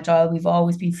been agile. We've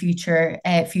always been future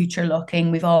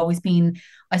looking. We've always been,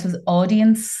 I suppose,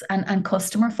 audience and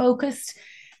customer focused.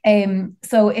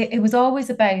 So it was always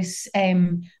about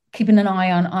keeping an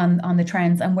eye on the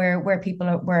trends and where people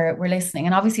were listening.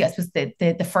 And obviously, I suppose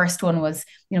the first one was,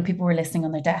 people were listening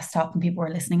on their desktop and people were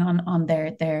listening on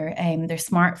their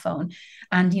smartphone.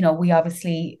 And, we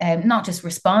obviously not just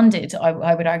responded,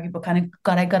 I would argue, but kind of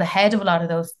got ahead of a lot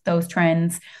of those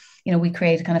trends. We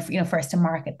created kind of, first to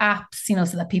market apps,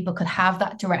 so that people could have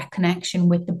that direct connection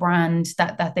with the brand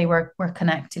that they were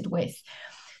connected with.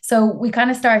 So we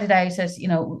kind of started out at,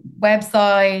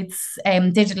 websites,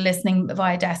 digital listening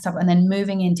via desktop, and then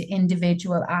moving into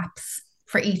individual apps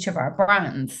for each of our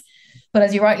brands. But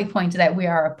as you rightly pointed out, we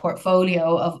are a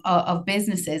portfolio of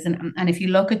businesses. And if you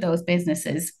look at those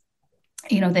businesses,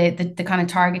 the kind of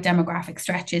target demographic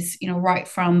stretches, right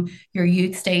from your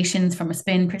youth stations from a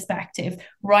spin perspective,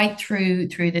 right through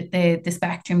the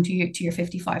spectrum to your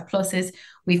 55 pluses.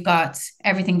 We've got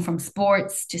everything from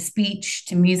sports to speech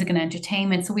to music and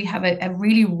entertainment. So we have a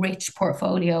really rich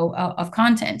portfolio of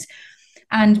content.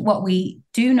 And what we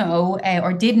do know,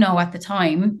 or did know at the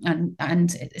time,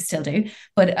 and still do,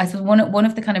 but I suppose one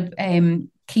of the kind of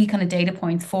key kind of data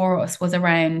points for us was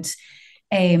around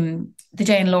the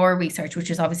Jay and Laura research,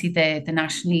 which is obviously the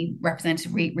nationally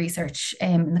representative research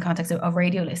in the context of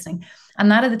radio listening. And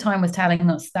that at the time was telling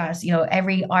us that,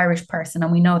 every Irish person,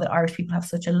 and we know that Irish people have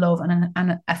such a love and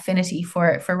an affinity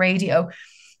for radio,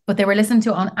 but they were listening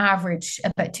to on average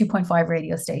about 2.5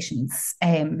 radio stations.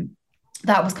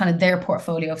 That was kind of their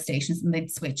portfolio of stations, and they'd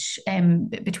switch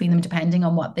between them depending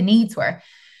on what the needs were.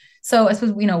 So I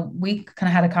suppose, we kind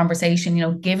of had a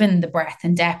conversation, given the breadth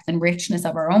and depth and richness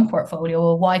of our own portfolio,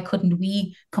 well, why couldn't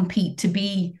we compete to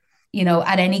be,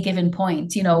 at any given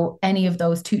point, any of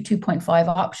those 2.5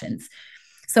 options?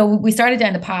 So we started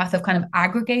down the path of kind of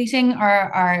aggregating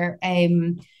our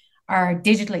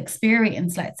digital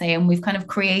experience, let's say, and we've kind of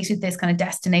created this kind of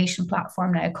destination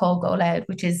platform now called Go Loud,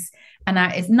 which is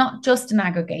not just an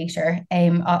aggregator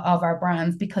of our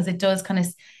brands, because it does kind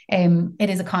of it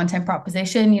is a content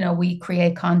proposition. We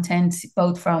create content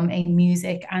both from a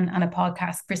music and a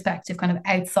podcast perspective, kind of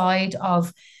outside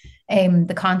of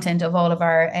the content of all of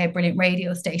our brilliant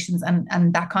radio stations,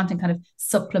 and that content kind of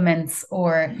supplements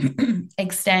or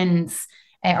extends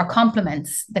or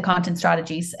complements the content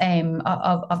strategies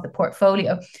of the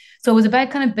portfolio. So it was about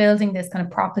kind of building this kind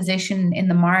of proposition in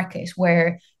the market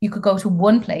where you could go to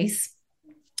one place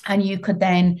and you could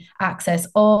then access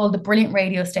all the brilliant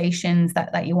radio stations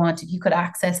that you wanted. You could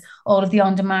access all of the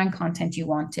on-demand content you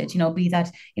wanted, be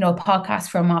that, a podcast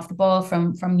from Off the Ball,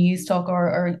 from News Talk,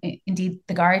 or indeed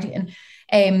The Guardian.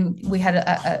 We had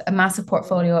a massive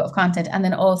portfolio of content, and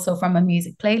then also from a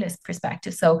music playlist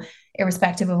perspective. So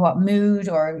irrespective of what mood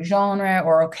or genre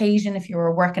or occasion, if you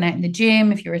were working out in the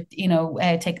gym, if you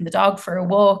were, taking the dog for a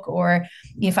walk, or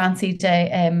you fancied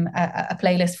a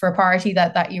playlist for a party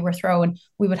that you were throwing,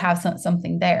 we would have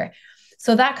something there.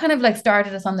 So that kind of like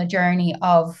started us on the journey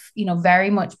of, very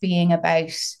much being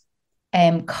about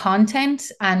content.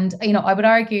 And, I would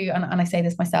argue, and I say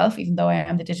this myself, even though I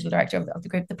am the digital director of the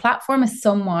group, the platform is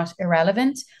somewhat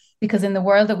irrelevant, because in the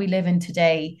world that we live in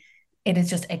today, it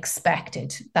is just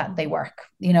expected that they work,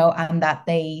 and that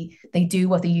they do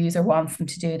what the user wants them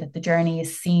to do, that the journey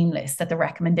is seamless, that the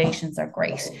recommendations are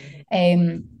great.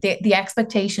 The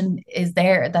expectation is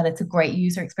there that it's a great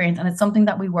user experience, and it's something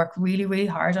that we work really, really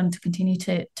hard on to continue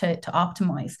to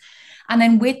optimize. And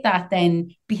then with that,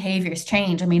 then behaviors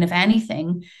change. I mean, if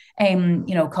anything,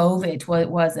 COVID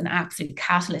was an absolute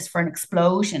catalyst for an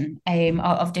explosion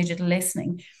of digital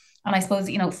listening. And I suppose,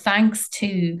 thanks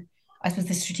to,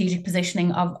 the strategic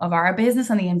positioning of our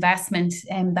business and the investment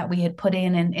that we had put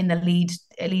in the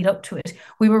lead up to it,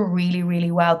 we were really, really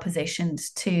well positioned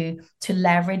to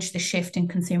leverage the shift in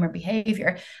consumer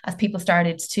behavior as people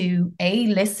started to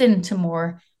listen to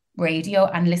more radio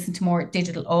and listen to more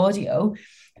digital audio.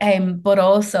 But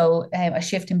also a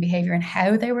shift in behavior in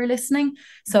how they were listening.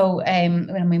 So,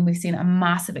 we've seen a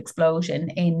massive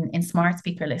explosion in smart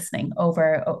speaker listening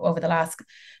over the last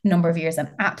number of years,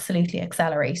 and absolutely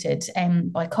accelerated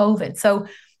by COVID. So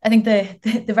I think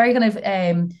the very kind of,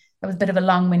 that was a bit of a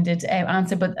long-winded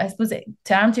answer, but I suppose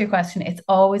to answer your question, it's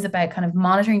always about kind of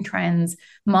monitoring trends,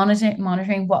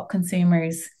 monitoring what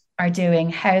consumers are doing,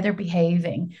 how they're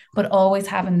behaving, but always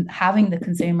having the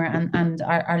consumer and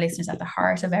our listeners at the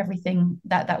heart of everything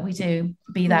that we do,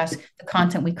 be that the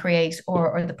content we create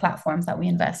or the platforms that we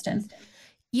invest in.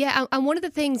 Yeah, and one of the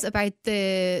things about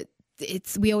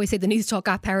we always say the News Talk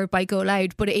app powered by Go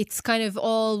Loud, but it's kind of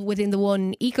all within the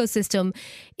one ecosystem,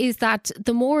 is that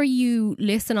the more you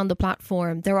listen on the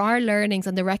platform, there are learnings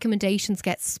and the recommendations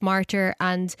get smarter,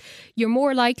 and you're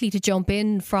more likely to jump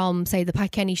in from, say, the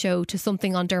Pat Kenny show to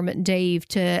something on Dermot and Dave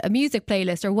to a music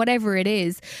playlist or whatever it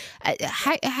is.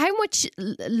 How much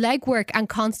legwork and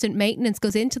constant maintenance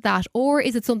goes into that, or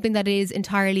is it something that is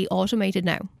entirely automated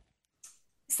now?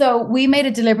 So we made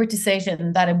a deliberate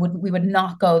decision that we would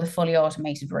not go the fully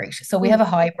automated route. So we have a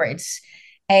hybrid,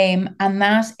 and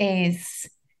that is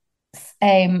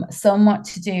somewhat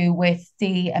to do with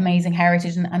the amazing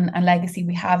heritage and legacy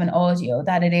we have in audio,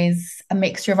 that it is a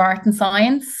mixture of art and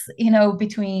science,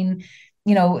 between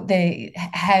the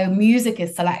how music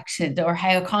is selected or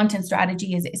how content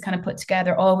strategy is kind of put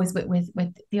together, always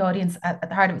with the audience at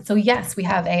the heart of it. So yes, we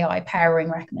have AI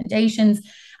powering recommendations,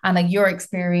 and like your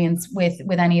experience with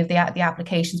any of the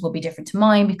applications will be different to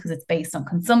mine because it's based on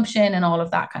consumption and all of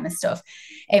that kind of stuff.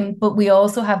 But we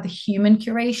also have the human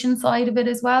curation side of it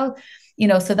as well.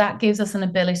 So that gives us an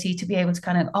ability to be able to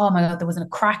kind of, oh my God, there was a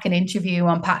cracking interview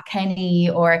on Pat Kenny,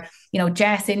 or,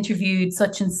 Jess interviewed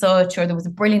such and such, or there was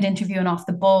a brilliant interview on Off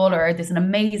the Ball, or there's an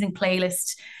amazing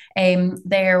playlist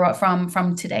there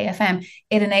from Today FM.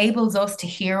 It enables us to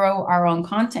hero our own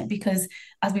content because,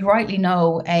 as we rightly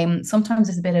know, sometimes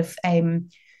there's a bit of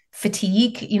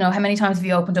fatigue. How many times have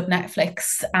you opened up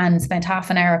Netflix and spent half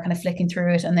an hour kind of flicking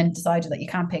through it and then decided that you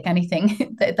can't pick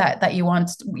anything that you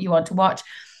want to watch?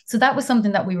 So that was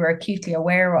something that we were acutely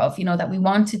aware of, that we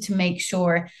wanted to make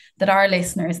sure that our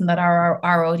listeners and that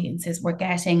our audiences were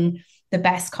getting the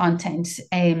best content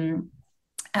and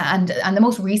the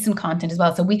most recent content as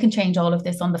well. So we can change all of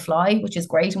this on the fly, which is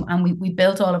great. And we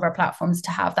built all of our platforms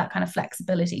to have that kind of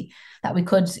flexibility that we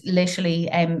could literally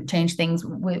change things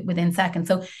within seconds.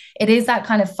 So it is that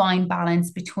kind of fine balance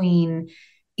between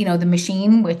the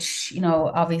machine, which,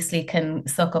 obviously can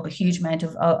suck up a huge amount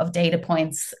of data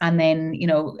points and then,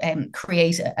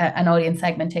 create an audience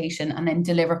segmentation and then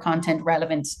deliver content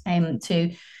relevant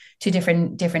to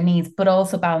different needs, but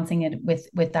also balancing it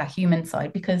with that human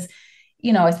side. Because,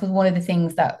 I suppose one of the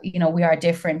things that, we are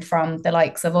different from the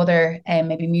likes of other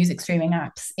maybe music streaming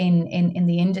apps in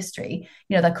the industry,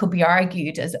 that could be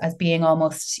argued as being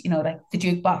almost, like the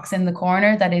jukebox in the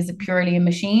corner that is purely a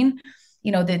machine.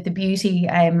 The beauty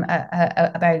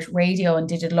about radio and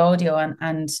digital audio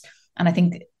and I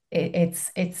think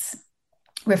it's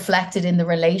reflected in the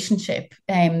relationship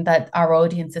that our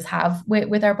audiences have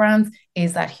with our brands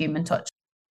is that human touch.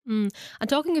 And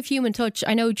talking of human touch,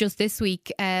 I know just this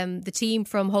week the team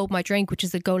from Hold My Drink, which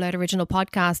is a Go Loud original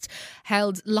podcast,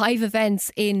 held live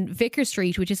events in Vicar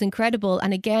Street, which is incredible.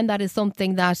 And again, that is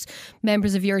something that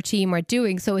members of your team are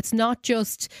doing. So it's not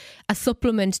just a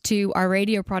supplement to our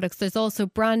radio products. There's also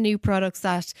brand new products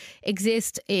that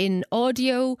exist in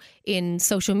audio, in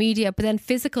social media, but then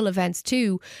physical events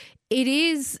too. It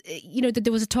is,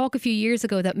 there was a talk a few years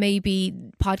ago that maybe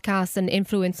podcasts and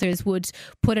influencers would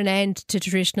put an end to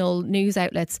traditional news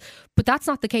outlets, but that's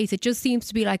not the case. It just seems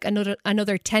to be like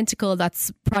another tentacle that's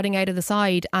prodding out of the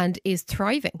side and is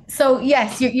thriving. So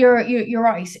yes, you're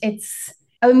right.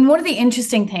 One of the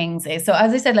interesting things is, so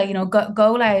as I said,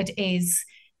 Go Loud is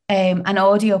an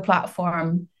audio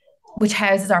platform which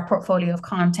houses our portfolio of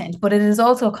content, but it is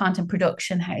also a content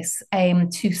production house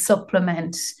to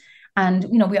supplement. And,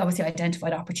 we obviously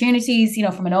identified opportunities,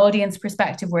 from an audience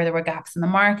perspective where there were gaps in the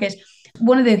market.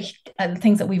 One of the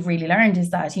things that we've really learned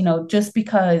is that, just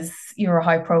because you're a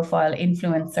high profile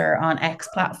influencer on X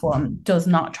platform does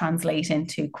not translate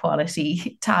into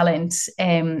quality talent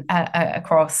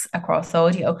across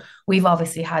audio. We've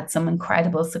obviously had some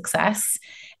incredible success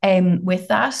with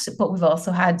that, but we've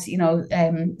also had,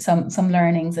 some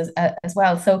learnings as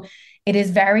well. So it is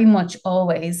very much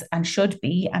always and should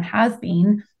be and has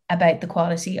been about the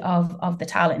quality of the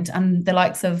talent, and the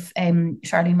likes of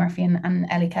Charlene Murphy and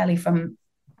Ellie Kelly from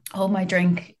Hold My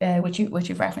Drink, which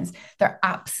you've referenced. They're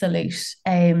absolute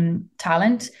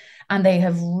talent, and they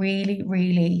have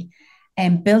really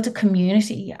built a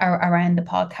community around the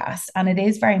podcast, and it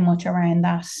is very much around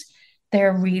that.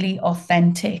 They're really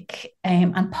authentic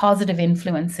and positive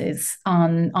influences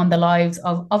on the lives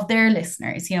of their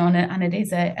listeners, and it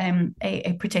is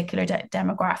a particular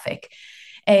demographic.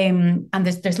 And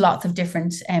there's lots of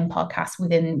different podcasts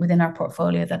within our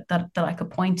portfolio that I could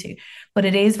point to, but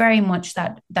it is very much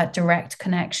that direct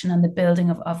connection and the building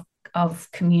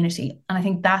of community. And I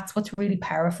think that's what's really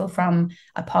powerful from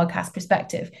a podcast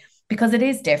perspective, because it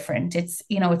is different. It's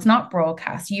it's not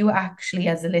broadcast. You actually,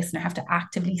 as a listener, have to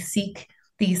actively seek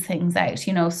these things out.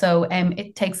 So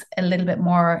it takes a little bit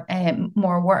more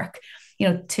work,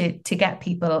 to get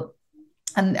people.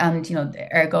 And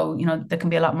ergo, there can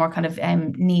be a lot more kind of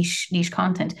niche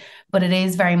content, but it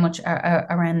is very much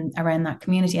around that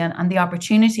community, and the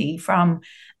opportunity from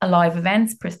a live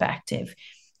events perspective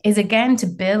is again to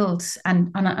build and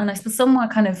I suppose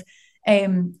somewhat kind of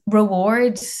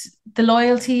reward the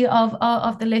loyalty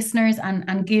of the listeners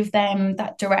and give them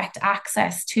that direct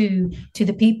access to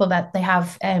the people that they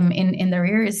have in their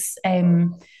ears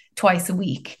twice a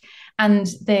week. And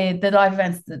the live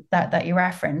events that you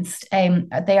referenced,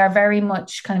 they are very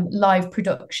much kind of live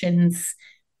productions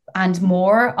and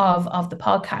more of the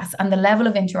podcast, and the level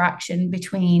of interaction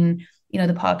between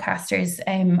the podcasters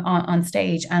on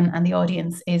stage, and the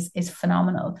audience is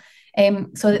phenomenal.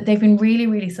 So that they've been really,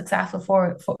 really successful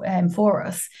for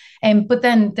us. But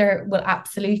then there will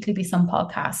absolutely be some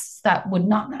podcasts that would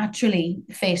not naturally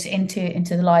fit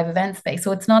into the live event space.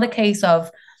 So it's not a case of,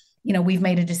 we've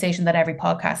made a decision that every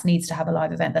podcast needs to have a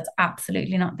live event. That's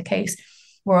absolutely not the case.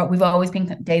 We've always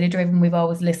been data driven. We've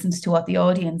always listened to what the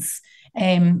audience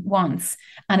wants,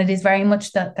 and it is very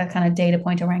much that kind of data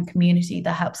point around community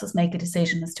that helps us make a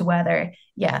decision as to whether,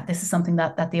 this is something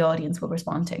that the audience will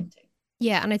respond to.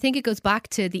 Yeah, and I think it goes back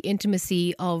to the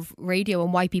intimacy of radio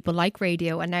and why people like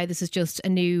radio. And now this is just a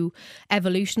new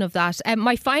evolution of that.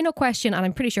 My final question, and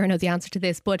I'm pretty sure I know the answer to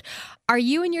this, but are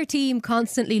you and your team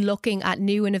constantly looking at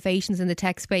new innovations in the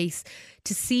tech space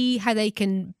to see how they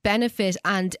can benefit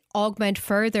and augment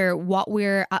further what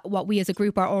we as a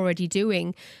group are already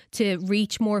doing to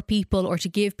reach more people or to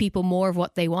give people more of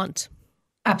what they want?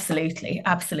 Absolutely.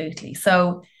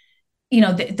 So,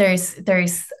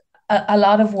 there's a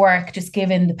lot of work just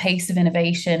given the pace of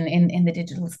innovation in the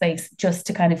digital space, just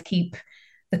to kind of keep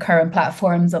the current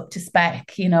platforms up to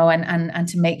spec, and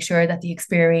to make sure that the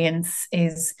experience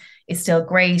is still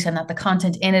great and that the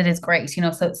content in it is great,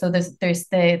 so there's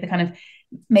the kind of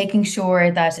making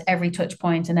sure that every touch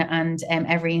point and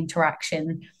every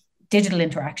digital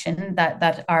interaction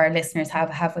that our listeners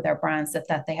have with our brands,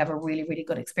 that they have a really, really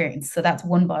good experience. So that's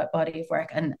one body of work,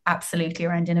 and absolutely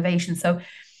around innovation. So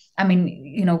I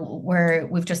mean,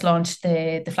 we've just launched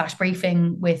the flash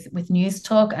briefing with News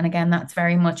Talk. And again, that's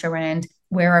very much around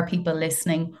where are people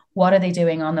listening? What are they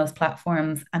doing on those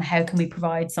platforms? And how can we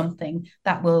provide something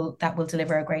that will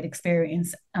deliver a great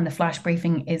experience? And the flash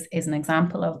briefing is an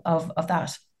example of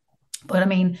that. But I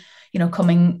mean,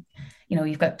 coming,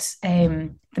 you've got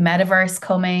the metaverse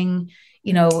coming,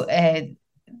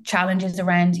 challenges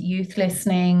around youth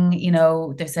listening.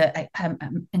 There's an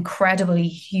incredibly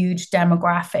huge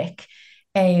demographic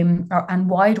and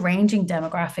wide-ranging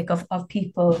demographic of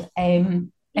people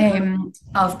gaming.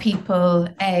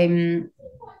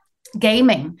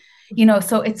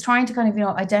 So it's trying to kind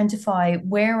of identify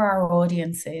where our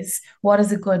audience is, what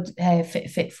is a good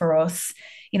fit for us.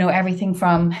 Everything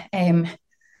from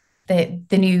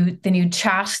the new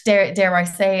chat, dare I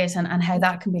say it, and how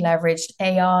that can be leveraged.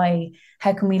 AI,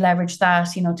 how can we leverage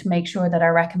that, to make sure that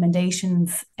our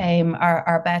recommendations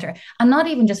are better, and not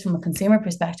even just from a consumer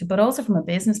perspective, but also from a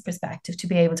business perspective, to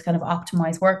be able to kind of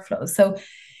optimize workflows. So,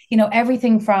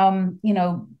 everything from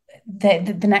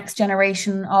the next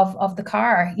generation of the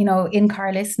car,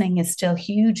 in-car listening is still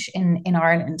huge in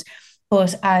Ireland.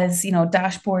 But as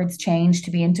dashboards change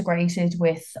to be integrated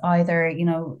with either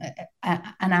an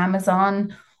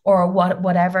Amazon or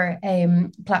whatever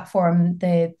platform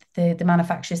the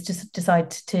manufacturers just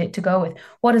decide to go with,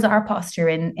 what is our posture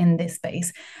in this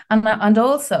space? And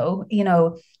also,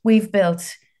 we've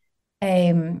built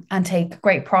and take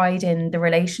great pride in the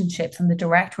relationships and the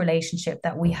direct relationship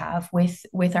that we have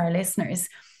with our listeners.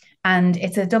 And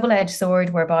it's a double-edged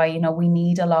sword whereby we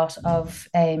need a lot of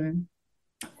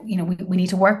we need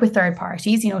to work with third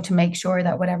parties, to make sure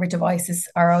that whatever devices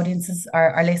our audiences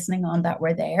are listening on, that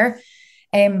we're there.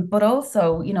 But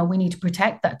also, we need to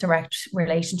protect that direct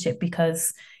relationship,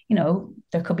 because,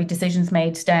 there could be decisions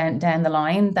made down the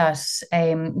line that,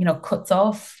 cuts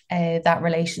off that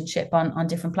relationship on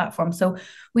different platforms. So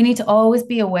we need to always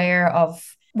be aware of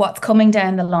what's coming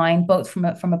down the line, both from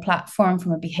a platform,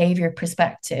 from a behavior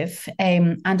perspective,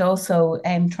 and also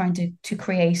trying to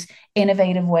create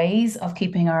innovative ways of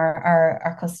keeping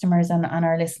our customers and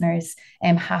our listeners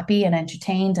happy and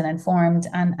entertained and informed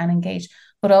and engaged,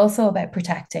 but also about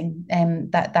protecting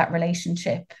that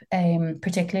relationship,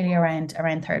 particularly around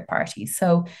third parties.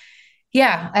 So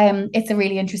it's a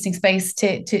really interesting space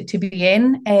to be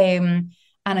in. And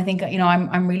I think,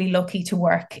 I'm really lucky to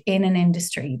work in an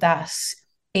industry that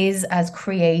is as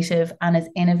creative and as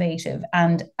innovative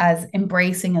and as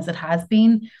embracing as it has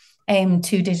been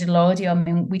to digital audio. I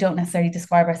mean, we don't necessarily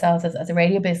describe ourselves as a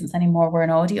radio business anymore. We're an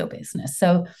audio business.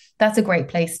 So that's a great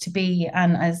place to be.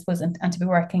 And I suppose, and to be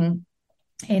working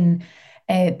in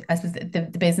I suppose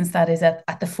the business that is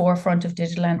at the forefront of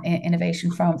digital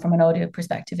innovation from an audio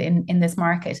perspective in this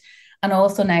market. And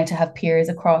also now to have peers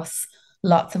across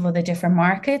lots of other different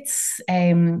markets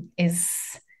is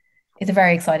a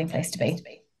very exciting place to be.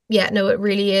 Yeah, no, it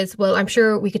really is. Well, I'm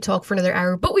sure we could talk for another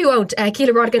hour, but we won't.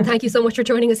 Kiela, Brodigan, thank you so much for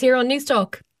joining us here on News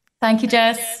Talk. Thank you,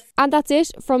 Jess. And that's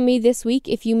it from me this week.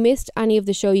 If you missed any of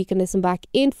the show, you can listen back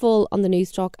in full on the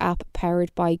News Talk app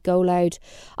powered by Go Loud.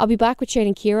 I'll be back with Shane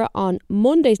and Ciara on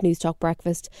Monday's News Talk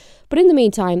Breakfast. But in the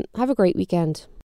meantime, have a great weekend.